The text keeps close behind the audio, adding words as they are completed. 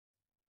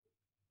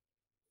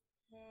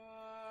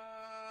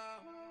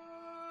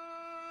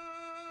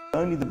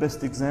only the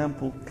best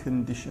example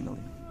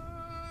conditionally.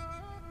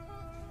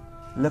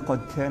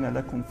 لَقَدْ كَانَ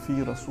لَكُمْ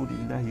فِي رَسُولِ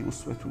اللَّهِ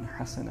أُسْوَةٌ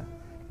حَسَنَةٌ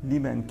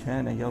لِمَنْ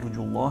كَانَ يَرْجُو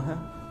اللَّهَ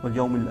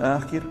وَالْيَوْمِ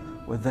الْآخِرِ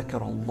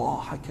وَذَكَرَ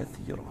اللَّهَ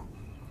كَثِيرًا.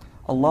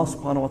 Allah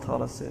subhanahu wa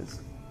ta'ala says,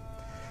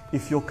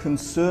 if your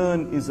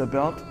concern is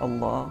about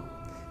Allah,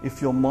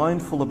 if you're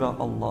mindful about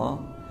Allah,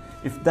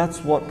 if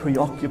that's what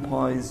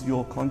preoccupies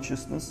your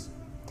consciousness,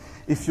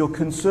 if your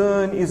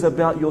concern is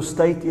about your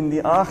state in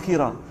the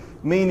akhirah,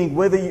 meaning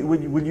whether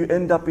will you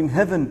end up in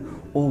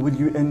heaven or will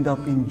you end up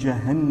in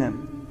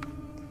Jahannam?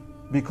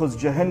 Because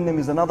Jahannam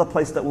is another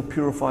place that will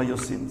purify your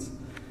sins.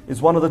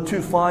 It's one of the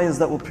two fires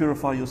that will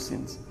purify your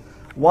sins.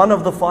 One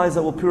of the fires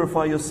that will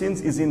purify your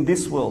sins is in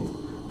this world.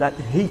 That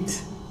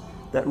heat,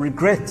 that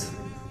regret,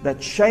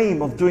 that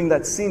shame of doing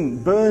that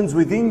sin burns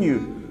within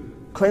you,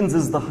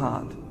 cleanses the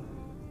heart.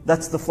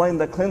 That's the flame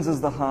that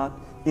cleanses the heart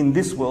in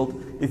this world.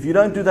 If you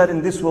don't do that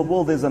in this world,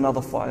 well, there's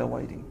another fire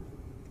waiting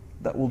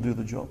that will do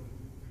the job.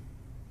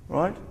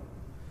 Right?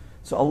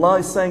 So Allah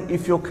is saying,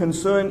 if your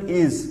concern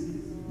is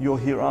your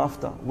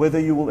hereafter, whether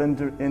you will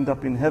end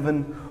up in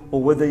heaven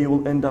or whether you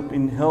will end up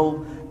in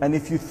hell, and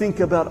if you think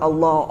about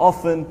Allah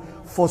often,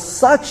 for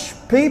such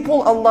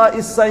people Allah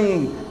is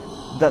saying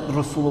that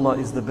Rasulullah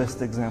is the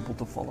best example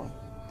to follow.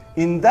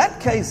 In that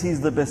case,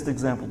 he's the best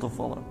example to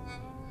follow.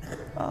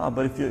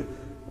 But if your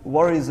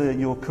worries are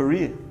your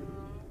career,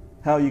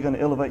 how are you going to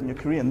elevate in your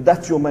career? And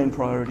that's your main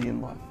priority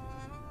in life.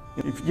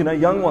 If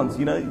young ones,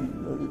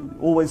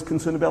 always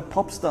concerned about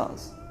pop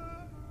stars.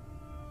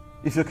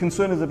 If your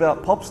concern is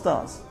about pop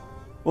stars,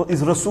 well,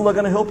 is Rasulullah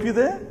going to help you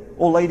there?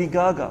 Or Lady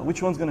Gaga?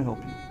 Which one's going to help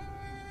you?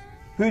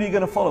 Who are you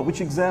going to follow?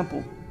 Which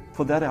example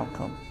for that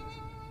outcome?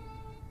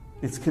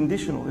 It's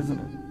conditional, isn't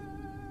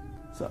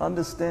it? So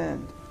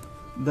understand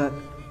that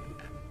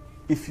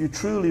if you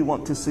truly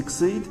want to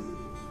succeed,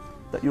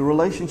 that your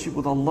relationship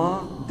with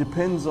Allah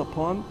depends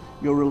upon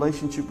your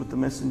relationship with the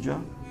Messenger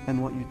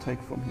and what you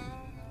take from him.